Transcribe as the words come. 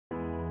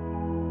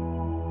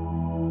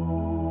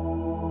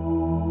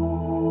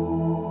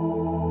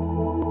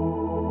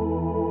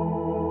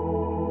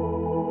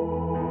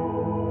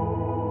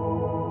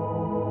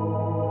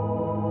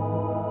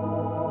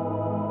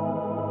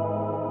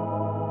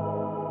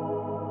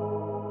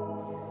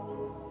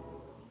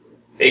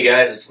Hey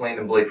guys, it's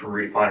Landon Blake from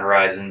Redefined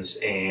Horizons,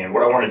 and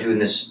what I want to do in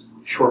this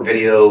short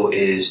video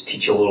is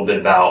teach you a little bit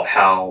about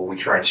how we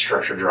try and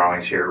structure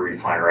drawings here at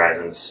Redefined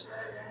Horizons.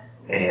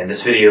 And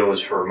this video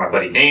is for my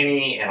buddy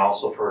Danny and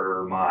also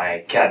for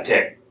my CAD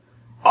tech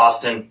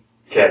Austin,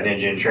 CAD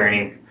Ninja in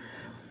training.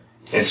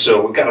 And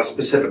so we've got a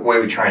specific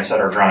way we try and set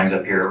our drawings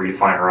up here at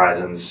Redefined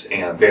Horizons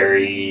and a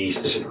very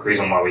specific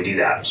reason why we do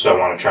that. So I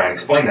want to try and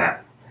explain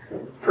that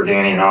for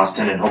Danny and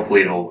Austin, and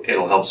hopefully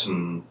it'll help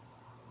some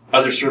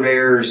other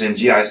surveyors and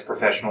GIS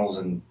professionals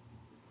and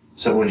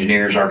civil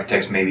engineers,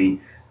 architects maybe,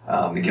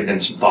 to give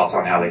them some thoughts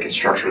on how they can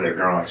structure their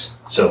drawings.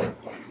 So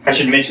I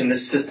should mention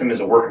this system is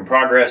a work in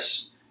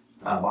progress.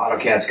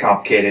 AutoCAD's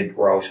complicated.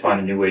 We're always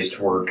finding new ways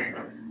to work.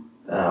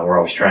 We're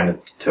always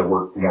trying to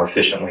work more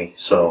efficiently.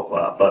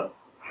 So, but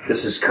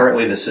this is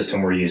currently the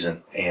system we're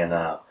using,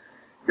 and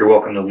you're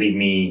welcome to leave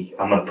me.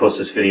 I'm going to post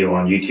this video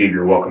on YouTube.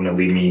 You're welcome to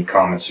leave me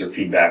comments or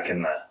feedback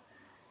in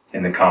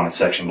the comment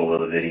section below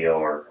the video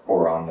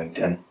or on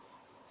LinkedIn.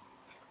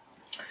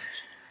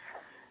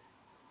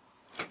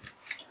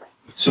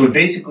 So we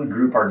basically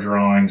group our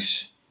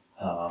drawings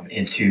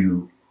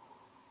into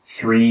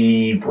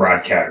three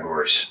broad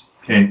categories.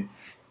 Okay.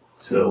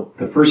 So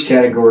the first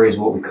category is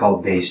what we call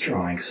base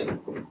drawings.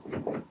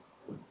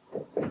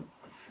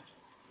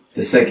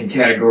 The second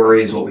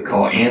category is what we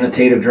call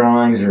annotative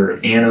drawings,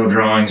 or Anno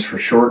Drawings for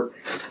short.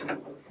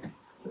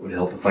 It would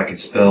help if I could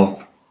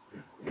spell.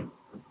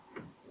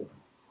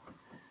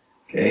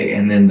 Okay,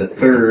 and then the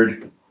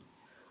third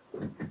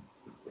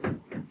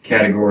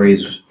category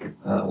is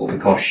what we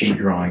call sheet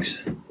drawings.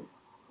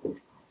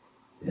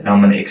 And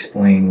I'm going to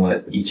explain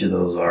what each of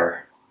those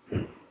are.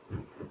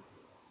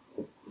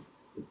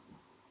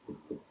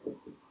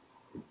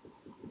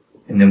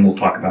 And then we'll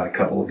talk about a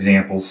couple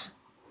examples,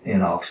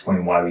 and I'll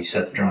explain why we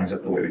set the drawings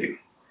up the way we do.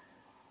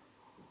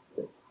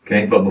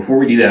 Okay, but before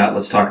we do that,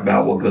 let's talk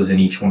about what goes in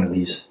each one of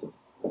these.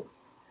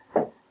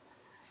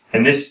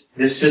 And this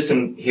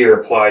system here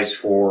applies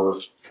for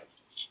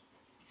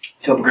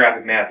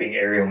topographic mapping,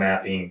 aerial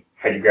mapping,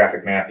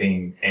 hydrographic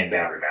mapping, and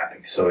boundary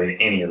mapping. So in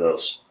any of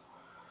those,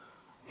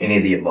 any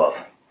of the above.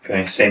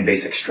 Okay, same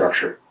basic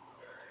structure.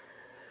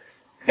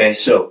 Okay,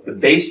 so the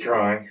base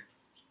drawing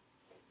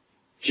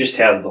just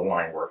has the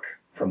line work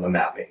from the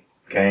mapping.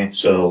 Okay,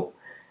 so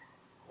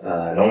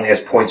it only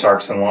has points,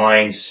 arcs, and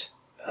lines.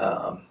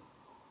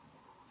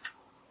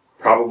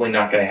 Probably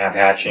not going to have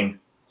hatching.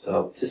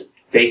 So just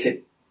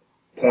basic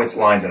points,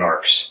 lines, and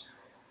arcs.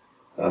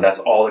 That's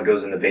all that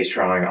goes in the base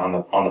drawing on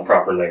the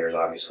proper layers,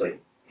 obviously.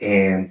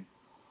 And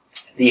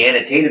the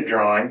annotative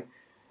drawing,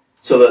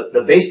 so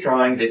the base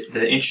drawing, the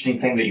interesting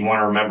thing that you want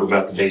to remember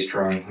about the base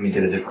drawing, let me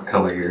get a different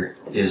color here,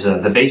 is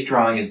the base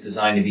drawing is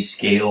designed to be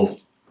scale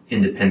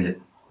independent.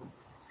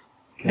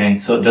 Okay,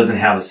 so it doesn't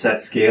have a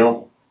set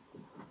scale.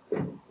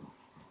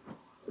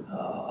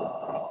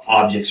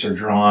 Objects are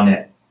drawn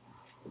at,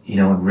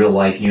 in real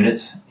life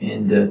units,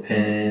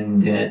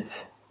 independent.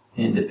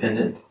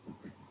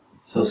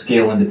 So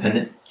scale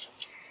independent.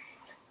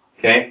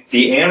 Okay,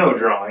 the Anno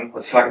drawing,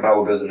 let's talk about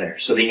what goes in there.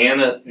 So the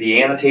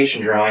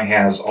annotation drawing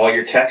has all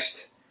your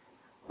text,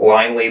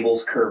 line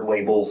labels, curve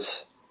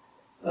labels,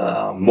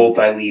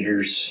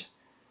 multi-leaders.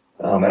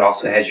 It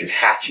also has your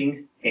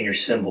hatching and your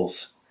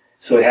symbols.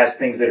 So it has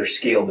things that are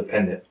scale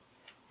dependent.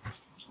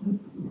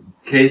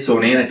 Okay, so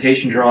an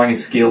annotation drawing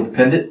is scale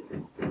dependent.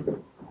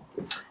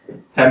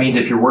 That means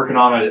if you're working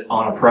on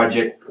a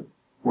project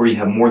where you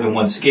have more than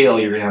one scale,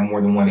 you're going to have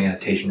more than one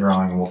annotation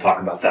drawing, and we'll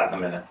talk about that in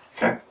a minute.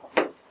 Okay.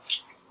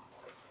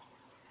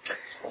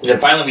 And then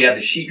finally, we have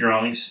the sheet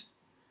drawings.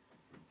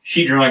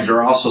 Sheet drawings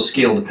are also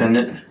scale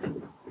dependent,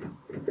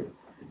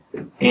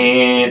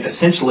 and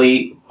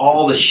essentially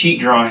all the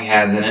sheet drawing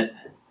has in it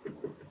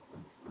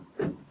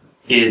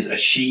is a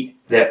sheet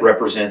that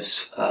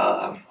represents.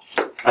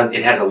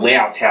 It has a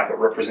layout tab that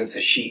represents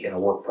a sheet in a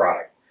work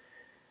product.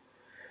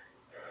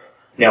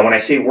 Now, when I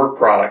say work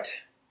product,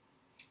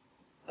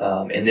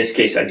 in this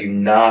case, I do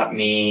not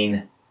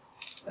mean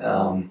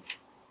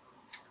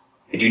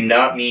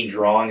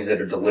drawings that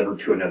are delivered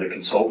to another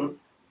consultant.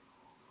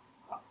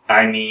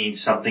 I mean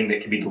something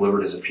that can be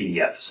delivered as a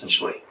PDF,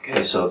 essentially.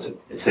 Okay, so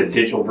it's a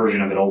digital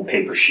version of an old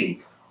paper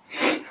sheet.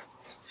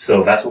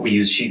 So that's what we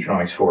use sheet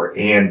drawings for.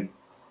 And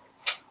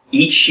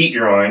each sheet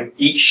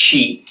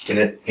in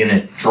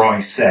a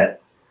drawing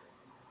set.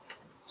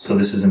 So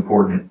this is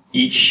important.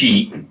 Each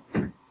sheet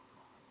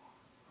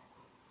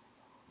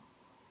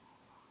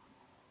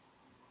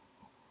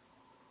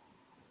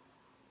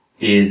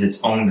is its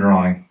own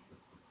drawing.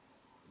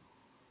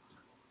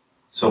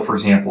 So for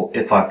example,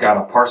 if I've got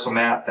a parcel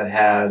map that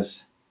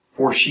has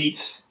 4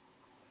 sheets,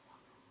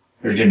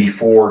 there's going to be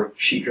 4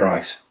 sheet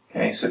drawings.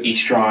 Okay, so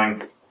each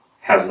drawing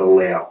has the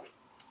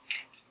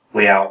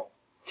layout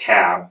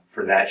tab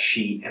for that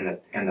sheet, and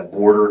the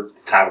border,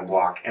 the title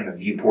block, and the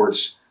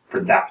viewports for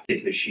that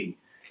particular sheet.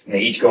 And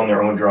they each go in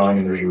their own drawing,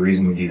 and there's a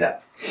reason we do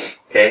that.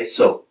 Okay,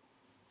 so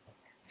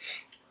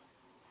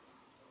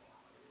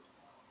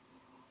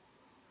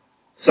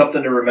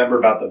something to remember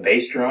about the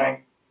base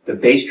drawing. The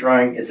base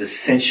drawing is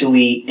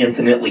essentially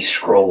infinitely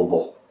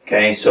scrollable.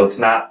 Okay, so it's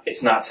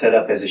not set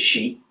up as a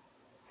sheet.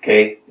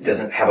 Okay, it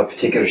doesn't have a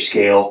particular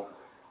scale.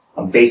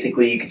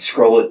 Basically, you can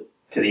scroll it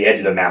to the edge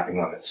of the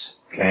mapping limits.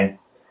 Okay.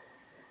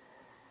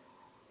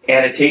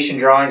 Annotation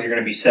drawings are going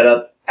to be set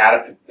up at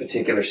a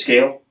particular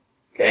scale.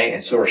 Okay,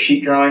 and so are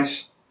sheet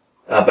drawings.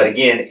 But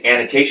again,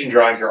 annotation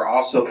drawings are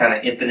also kind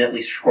of infinitely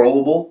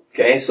scrollable.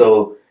 Okay,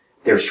 so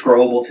they're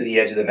scrollable to the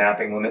edge of the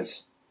mapping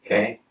limits.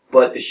 Okay,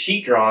 but the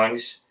sheet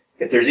drawings,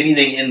 if there's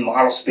anything in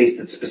model space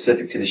that's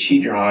specific to the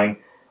sheet drawing,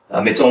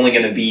 it's only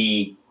going to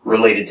be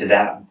related to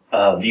that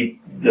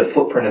the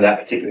footprint of that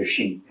particular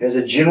sheet. As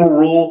a general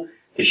rule,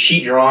 the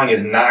sheet drawing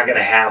is not going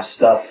to have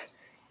stuff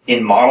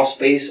in model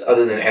space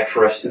other than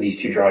XREFs to these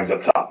two drawings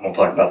up top. And we'll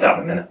talk about that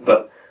in a minute.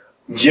 But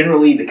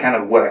generally, the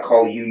kind of what I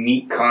call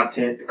unique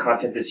content, the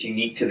content that's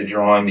unique to the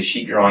drawing, the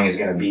sheet drawing is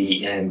going to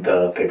be in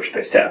the paper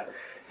space tab.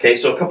 Okay,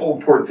 so a couple of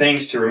important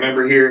things to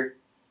remember here.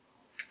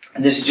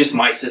 And this is just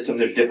my system.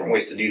 There's different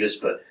ways to do this,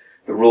 but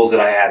the rules that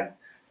I had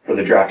for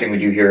the drafting we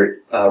do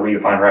here at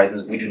Redefined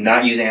Horizons, we do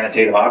not use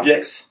annotative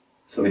objects.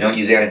 So we don't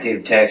use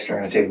annotative text or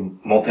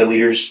annotative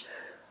multi-leaders.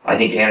 I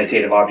think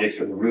annotative objects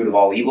are the root of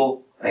all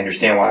evil. I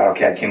understand why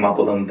AutoCAD came up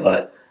with them,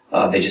 but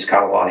they just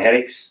cause a lot of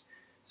headaches.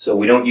 So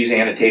we don't use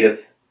annotative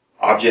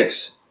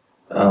objects.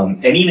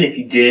 And even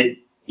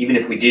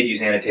if we did use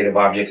annotative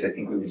objects, I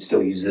think we would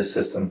still use this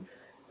system.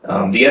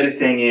 The other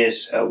thing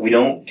is we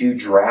don't do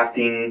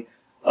drafting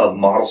of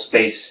model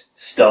space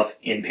stuff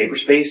in paper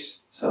space.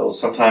 So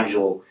sometimes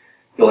you'll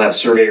have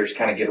surveyors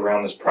kind of get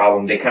around this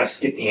problem. They kind of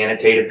skip the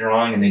annotative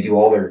drawing and they do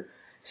all their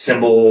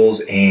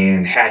symbols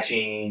and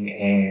hatching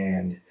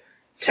and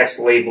text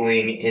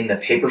labeling in the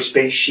paper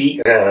space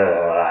sheet.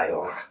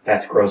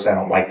 That's gross. I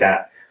don't like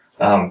that.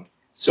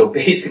 So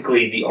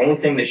basically, the only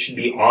thing that should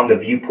be on the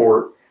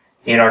viewport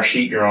in our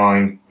sheet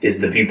drawing is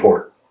the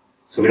viewport.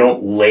 So we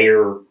don't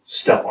layer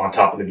stuff on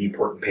top of the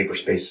viewport in paper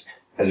space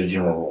as a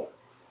general rule.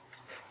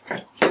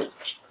 Okay.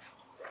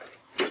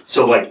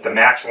 So like the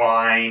match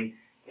line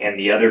and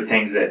the other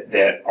things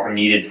that are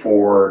needed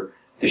for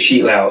the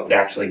sheet layout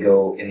actually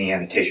go in the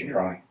annotation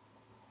drawing.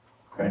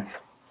 Okay.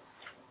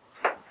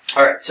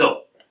 All right,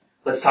 so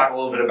let's talk a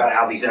little bit about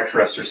how these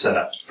XREFs are set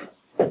up.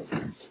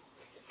 And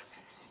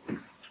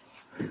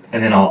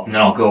then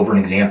I'll go over an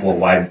example of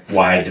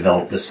why I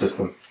developed this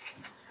system.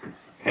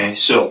 Okay,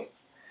 so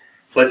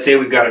let's say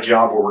we've got a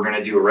job where we're going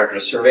to do a record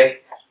of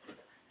survey.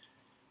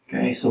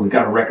 Okay, so we've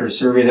got a record of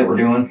survey that we're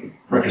doing,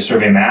 record of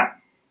survey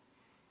map.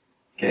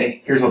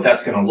 Okay, here's what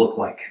that's going to look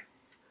like.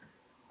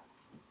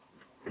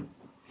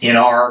 In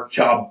our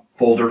job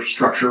folder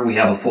structure, we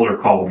have a folder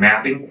called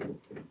mapping.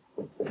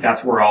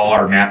 That's where all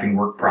our mapping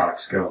work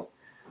products go.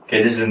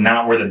 Okay, this is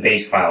not where the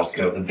base files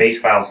go. The base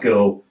files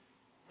go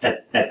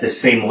at the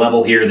same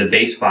level here. The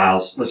base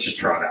files, let's just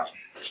draw it out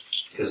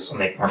because this will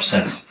make more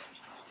sense.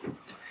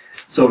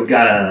 So we've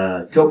got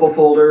a topo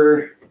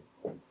folder,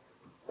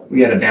 we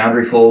got a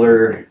boundary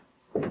folder,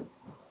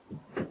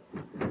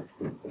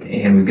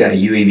 and we've got a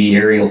UAV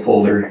aerial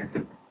folder.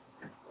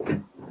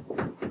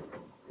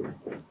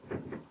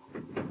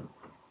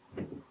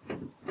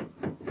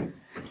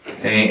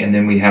 Okay, and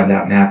then we have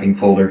that mapping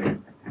folder.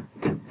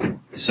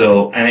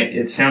 So, and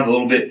it sounds a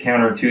little bit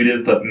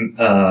counterintuitive, but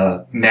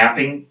the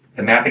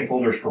mapping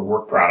folder is for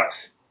work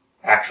products,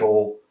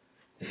 actual,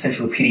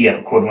 essentially PDF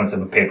equivalents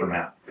of a paper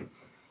map.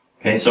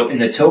 Okay, so in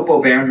the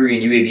topo, boundary,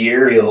 and UAV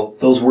aerial,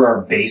 those are where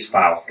our base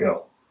files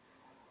go.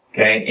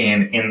 Okay,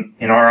 and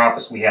in our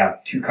office we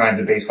have two kinds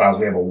of base files.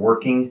 We have a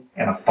working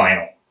and a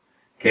final.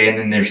 Okay, and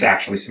then there's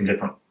actually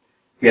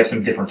we have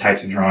some different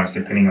types of drawings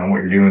depending on what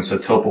you're doing. So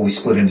topo we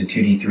split into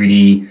 2D,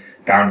 3D.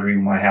 Boundary,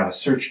 we might have a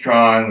search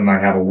drawing, we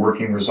might have a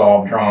working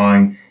resolve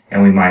drawing,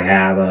 and we might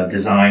have a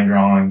design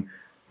drawing,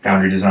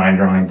 boundary design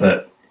drawing.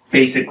 But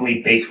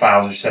basically, base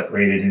files are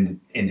separated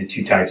into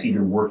two types,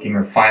 either working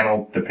or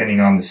final, depending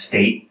on the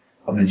state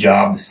of the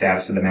job, the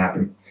status of the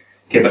mapping.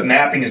 Okay, but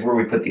mapping is where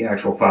we put the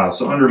actual files.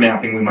 So under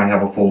mapping, we might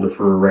have a folder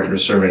for a record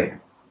of survey.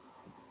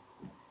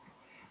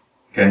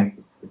 Okay,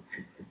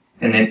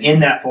 and then in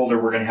that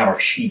folder, we're going to have our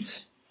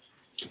sheets.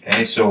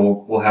 Okay,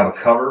 so we'll have a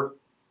cover.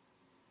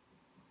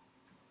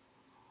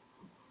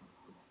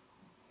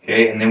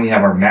 Okay, and then we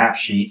have our map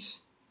sheets.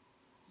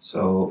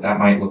 So that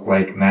might look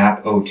like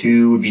map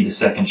 02 would be the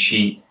second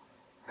sheet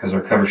because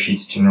our cover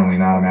sheet's generally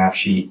not a map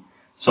sheet.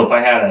 So if I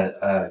had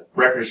a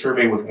record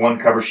survey with one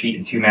cover sheet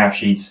and two map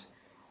sheets,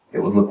 it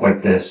would look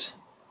like this,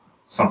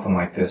 something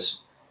like this.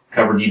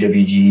 Cover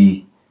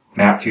DWG,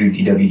 map 2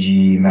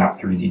 DWG, map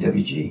 3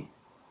 DWG.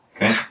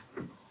 Okay?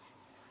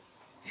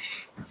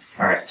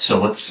 Alright,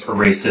 so let's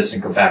erase this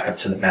and go back up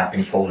to the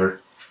mapping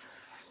folder.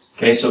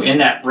 Okay, so in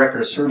that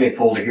record of survey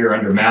folder here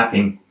under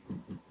mapping,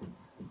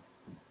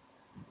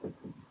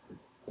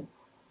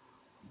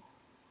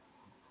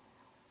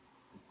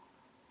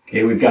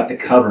 okay, we've got the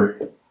cover.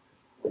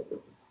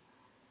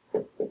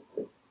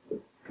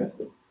 Okay.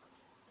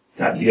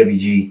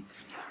 .dwg.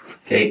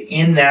 Okay,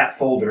 in that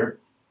folder,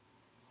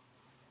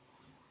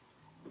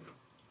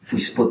 if we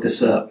split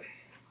this up,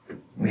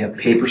 we have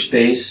paper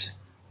space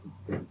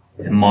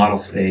and model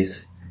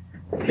space.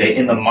 Okay,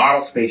 in the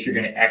model space, you're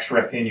going to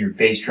XREF in your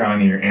base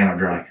drawing and your Anno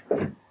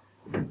drawing.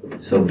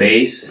 So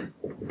base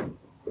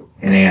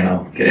and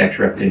Anno get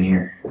XREF'd in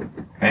here.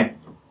 Okay.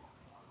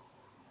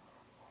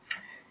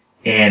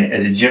 And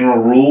as a general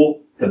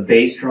rule, the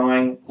base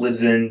drawing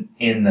lives in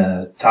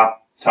the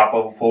top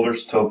level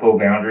folders, topo,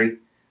 boundary,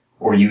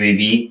 or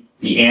UAV.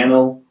 The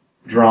Anno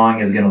drawing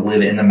is going to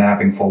live in the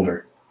mapping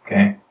folder.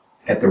 Okay,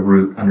 at the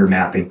root under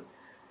mapping.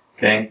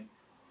 Okay.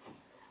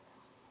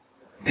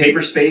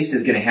 Paper space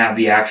is going to have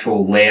the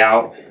actual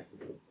layout,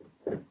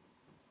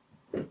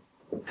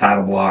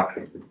 title block,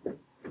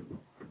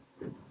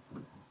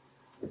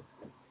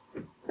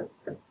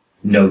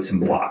 notes and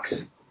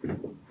blocks.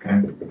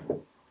 Okay.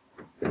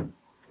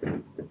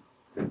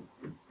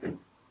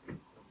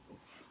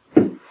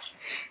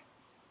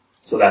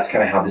 So that's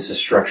kind of how this is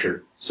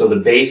structured. So the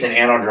base and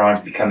Anno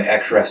drawings become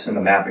XREFs in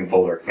the mapping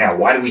folder. Now,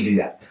 why do we do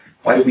that?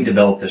 Why did we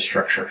develop this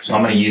structure? So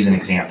I'm going to use an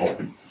example.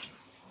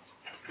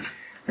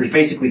 There's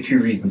basically two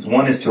reasons.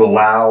 One is to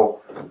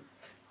allow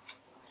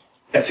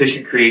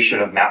efficient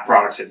creation of map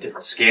products at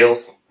different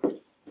scales.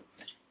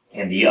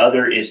 And the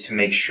other is to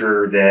make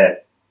sure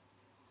that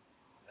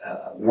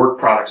work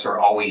products are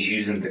always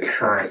using the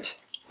current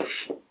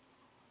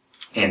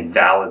and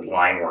valid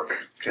line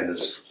work,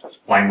 because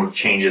line work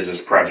changes as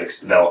projects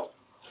develop.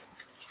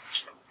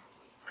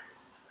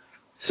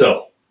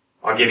 So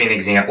I'll give you an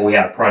example. We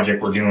had a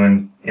project we're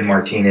doing in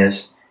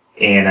Martinez,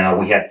 and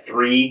we had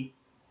three.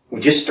 We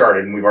just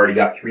started, and we've already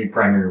got three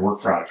primary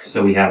work products.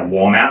 So we had a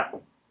wall map.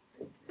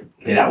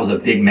 Okay, that was a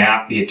big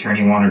map the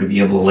attorney wanted to be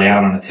able to lay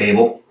out on a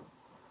table.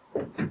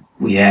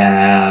 We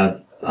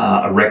had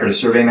a record of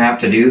survey map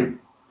to do.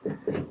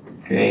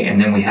 Okay,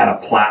 and then we had a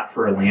plat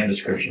for a land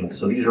description.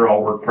 So these are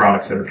all work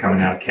products that are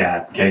coming out of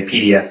CAD. Okay,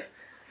 PDF.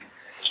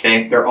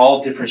 Okay, they're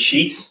all different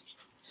sheets.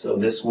 So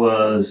this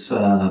was,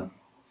 I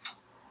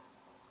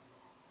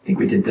think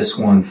we did this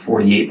one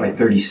 48 by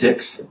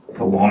 36.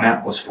 The wall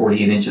map was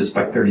 48 inches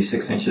by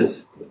 36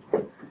 inches.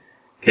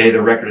 Okay,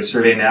 the record of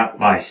survey map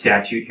by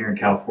statute here in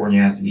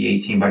California has to be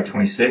 18 by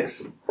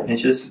 26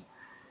 inches.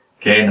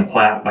 Okay, and the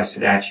plat by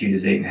statute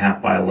is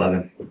 8.5 by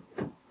 11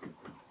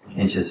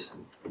 inches.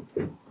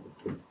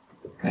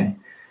 Okay,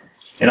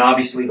 and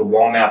obviously the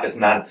wall map is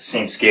not at the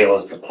same scale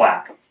as the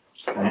plat.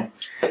 Okay,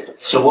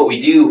 so what we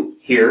do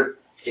here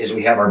is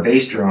we have our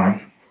base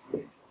drawing.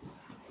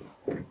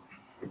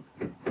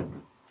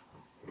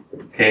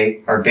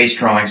 Okay, our base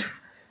drawings,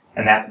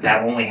 and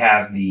that only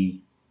has the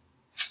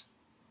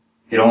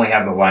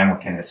line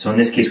work in it. So in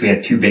this case, we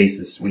had two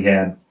bases. We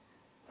had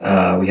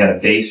a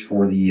base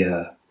for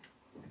the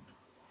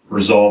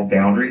resolved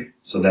boundary,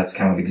 so that's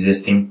kind of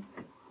existing,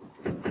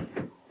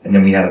 and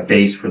then we had a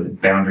base for the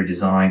boundary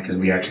design because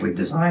we actually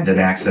designed an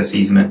access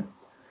easement.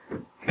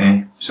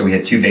 Okay, so we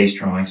had two base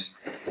drawings.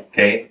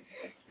 Okay,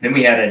 then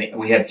we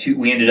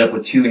ended up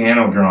with two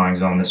Anno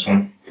drawings on this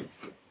one.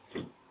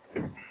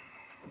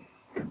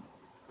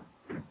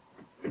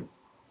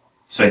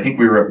 So I think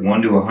we were at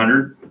 1 to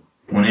 100.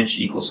 1 inch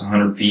equals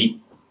 100 feet.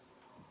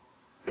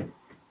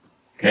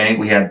 Okay,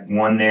 we had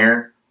one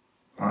there.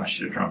 Oh, I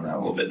should have drawn that a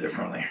little bit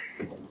differently.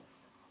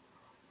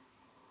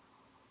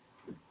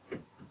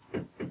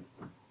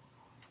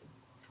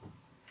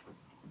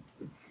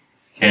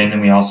 Okay, and then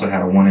we also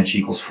had a 1 inch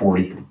equals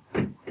 40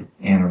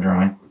 Anno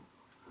drawing.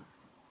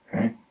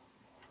 Okay.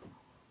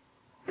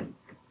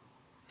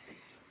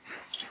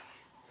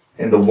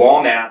 And the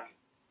wall map,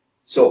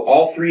 so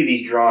all three of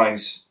these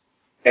drawings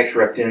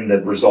XREF'd in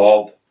the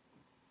resolved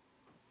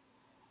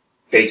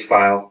base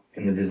file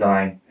and the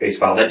design base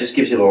file. That just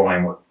gives you the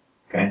line work.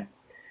 Okay.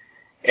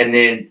 And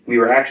then we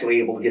were actually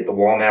able to get the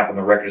wall map and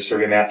the record of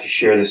survey map to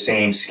share the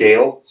same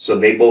scale. So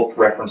they both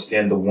referenced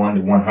in the 1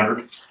 to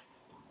 100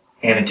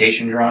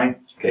 annotation drawing.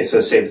 Okay, so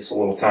it saved us a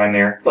little time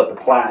there. But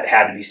the plat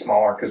had to be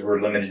smaller because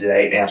we're limited to the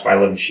 8.5 by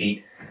 11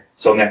 sheet.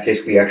 So in that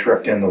case, we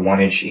XREF'd in the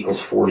 1 inch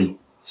equals 40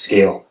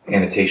 scale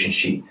annotation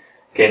sheet.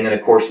 Okay, and then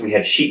of course we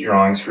had sheet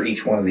drawings for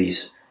each one of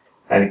these.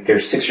 I think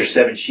there's 6 or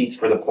 7 sheets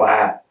for the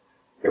plat.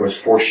 There was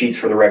 4 sheets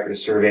for the record of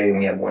survey, and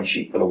we had 1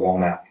 sheet for the wall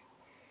map.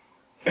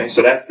 Okay,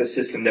 so that's the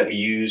system that we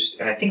used.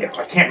 And I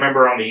can't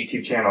remember on the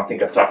YouTube channel. I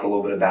think I've talked a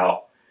little bit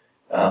about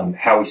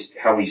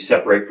how we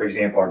separate, for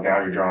example, our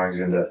boundary drawings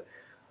into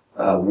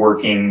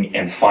working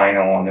and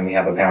final, and then we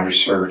have a boundary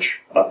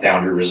search, a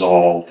boundary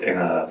resolved, and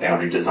a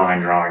boundary design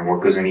drawing.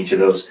 What goes in each of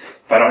those?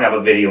 If I don't have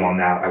a video on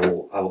that,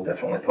 I will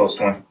definitely post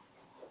one.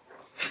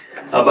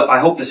 But I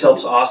hope this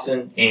helps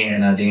Austin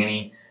and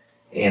Danny,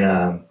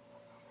 and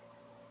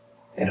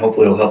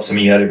hopefully it'll help some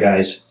of you other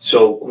guys.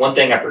 So one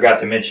thing I forgot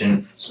to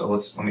mention, so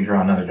let me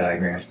draw another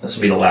diagram. This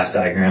will be the last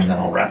diagram, then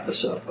I'll wrap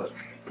this up.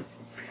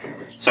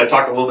 So I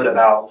talked a little bit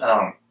about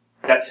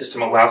that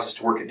system allows us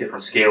to work at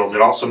different scales.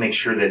 It also makes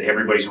sure that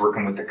everybody's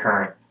working with the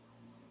current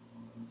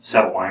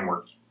set of line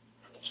work.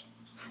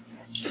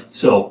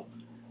 So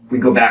we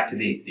go back to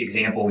the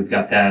example. We've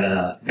got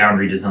that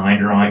boundary design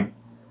drawing.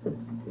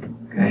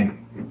 Okay.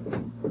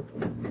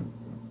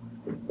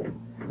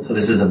 So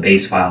this is a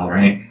base file,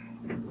 right?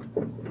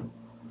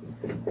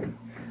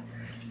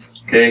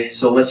 Okay,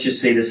 so let's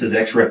just say this is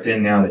XREF'd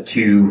in now to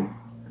two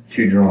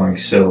two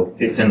drawings. So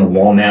it's in the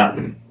wall map,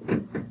 and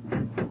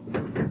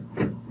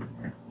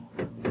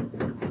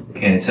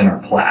it's in our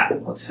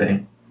plat, let's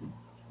say.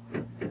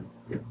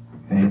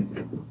 Okay.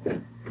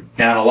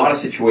 Now, in a lot of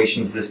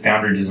situations, this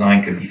boundary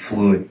design could be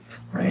fluid,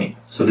 right?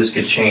 So this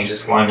could change,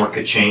 this line work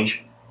could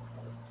change,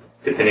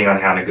 depending on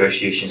how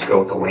negotiations go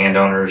with the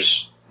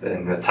landowners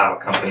and the title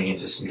company and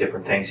just some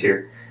different things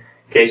here.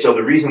 Okay, so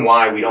the reason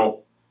why we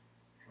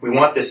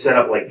want this set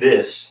up like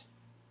this,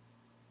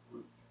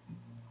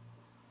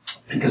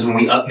 because when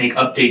we make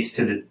updates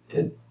to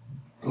the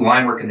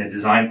line work in the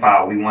design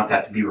file, we want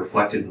that to be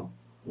reflected in the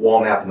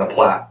wall map and the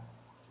plat.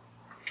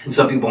 And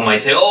some people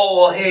might say, oh,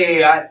 well,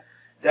 hey,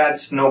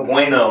 that's no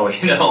bueno,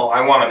 you know,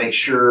 I want to make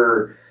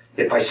sure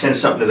if I send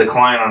something to the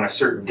client on a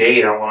certain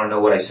date, I want to know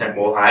what I sent.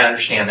 Well, I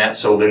understand that.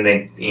 So then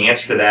the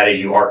answer to that is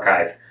you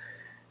archive.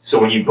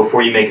 So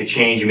before you make a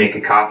change, you make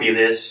a copy of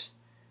this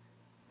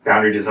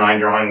boundary design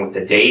drawing with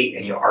the date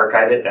and you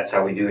archive it. That's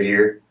how we do it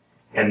here.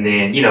 And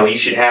then, you know, you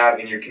should have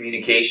in your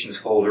communications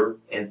folder,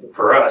 and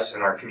for us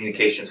in our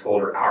communications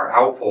folder, our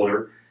out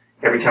folder,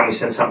 every time we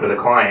send something to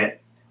the client,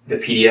 the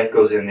PDF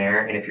goes in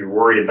there. And if you're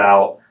worried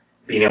about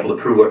being able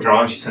to prove what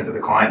drawings you sent to the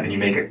client, then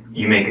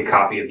you make a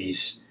copy of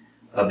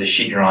the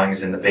sheet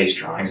drawings and the base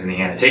drawings and the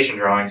annotation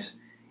drawings,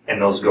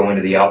 and those go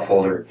into the out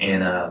folder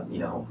in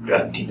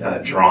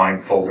a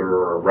drawing folder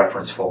or a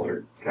reference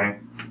folder. Okay.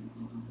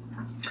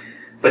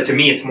 But to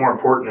me, it's more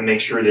important to make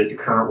sure that the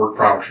current work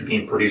products are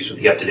being produced with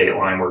the up-to-date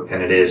line work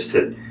than it is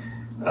to.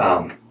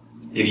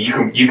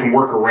 You can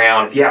work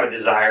around if you have a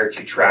desire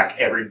to track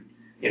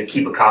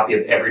keep a copy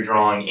of every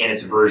drawing in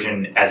its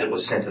version as it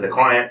was sent to the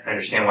client. I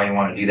understand why you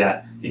want to do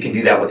that. You can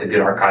do that with a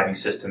good archiving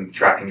system,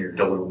 tracking your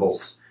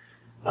deliverables.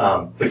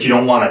 But you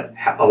don't want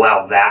to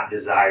allow that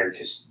desire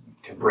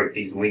to break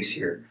these links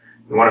here.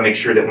 You want to make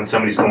sure that when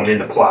somebody's going in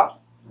to plot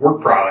work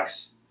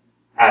products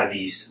out of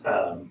these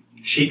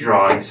sheet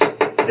drawings,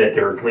 that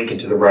they're linking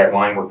to the right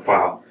line work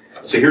file.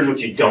 So here's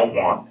what you don't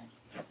want.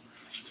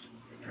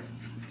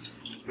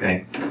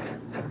 Okay.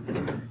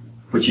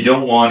 What you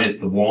don't want is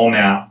the wall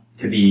map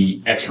to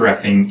be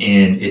XREFing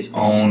in its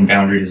own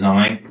boundary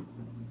design.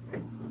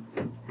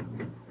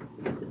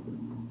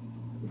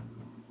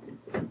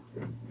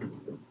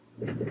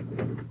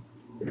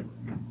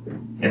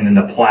 And then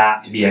the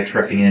plat to be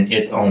XREFing in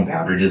its own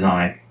boundary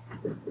design.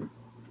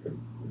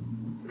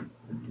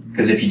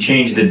 Because if you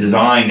change the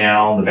design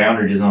now, the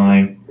boundary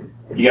design,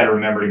 you got to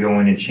remember to go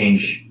in and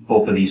change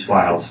both of these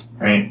files,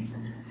 right?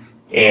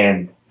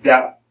 And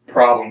that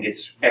problem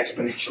gets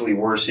exponentially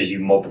worse as you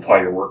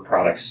multiply your work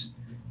products.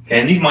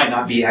 And these might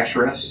not be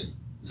XREFs.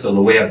 So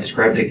the way I've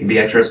described it can be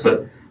XREFs,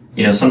 but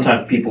you know,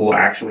 sometimes people will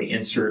actually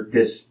insert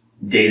this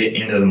data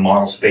into the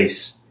model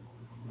space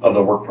of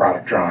the work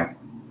product drawing.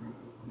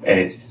 And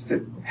it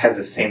has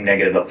the same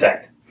negative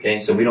effect. Okay,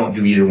 so we don't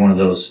do either one of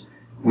those.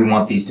 We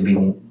want these to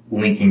be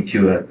linking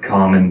to a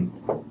common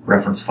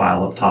reference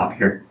file up top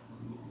here.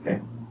 Okay.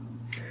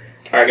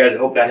 All right, guys. I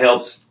hope that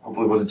helps.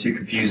 Hopefully, it wasn't too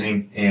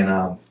confusing.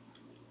 And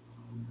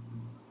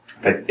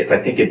if I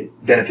think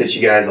it benefits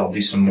you guys, I'll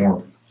do some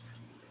more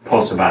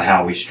posts about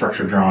how we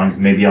structure drawings.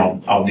 Maybe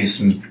I'll do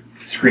some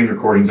screen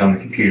recordings on the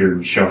computer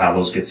and show how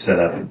those get set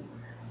up and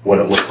what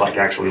it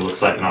actually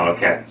looks like in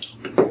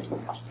AutoCAD.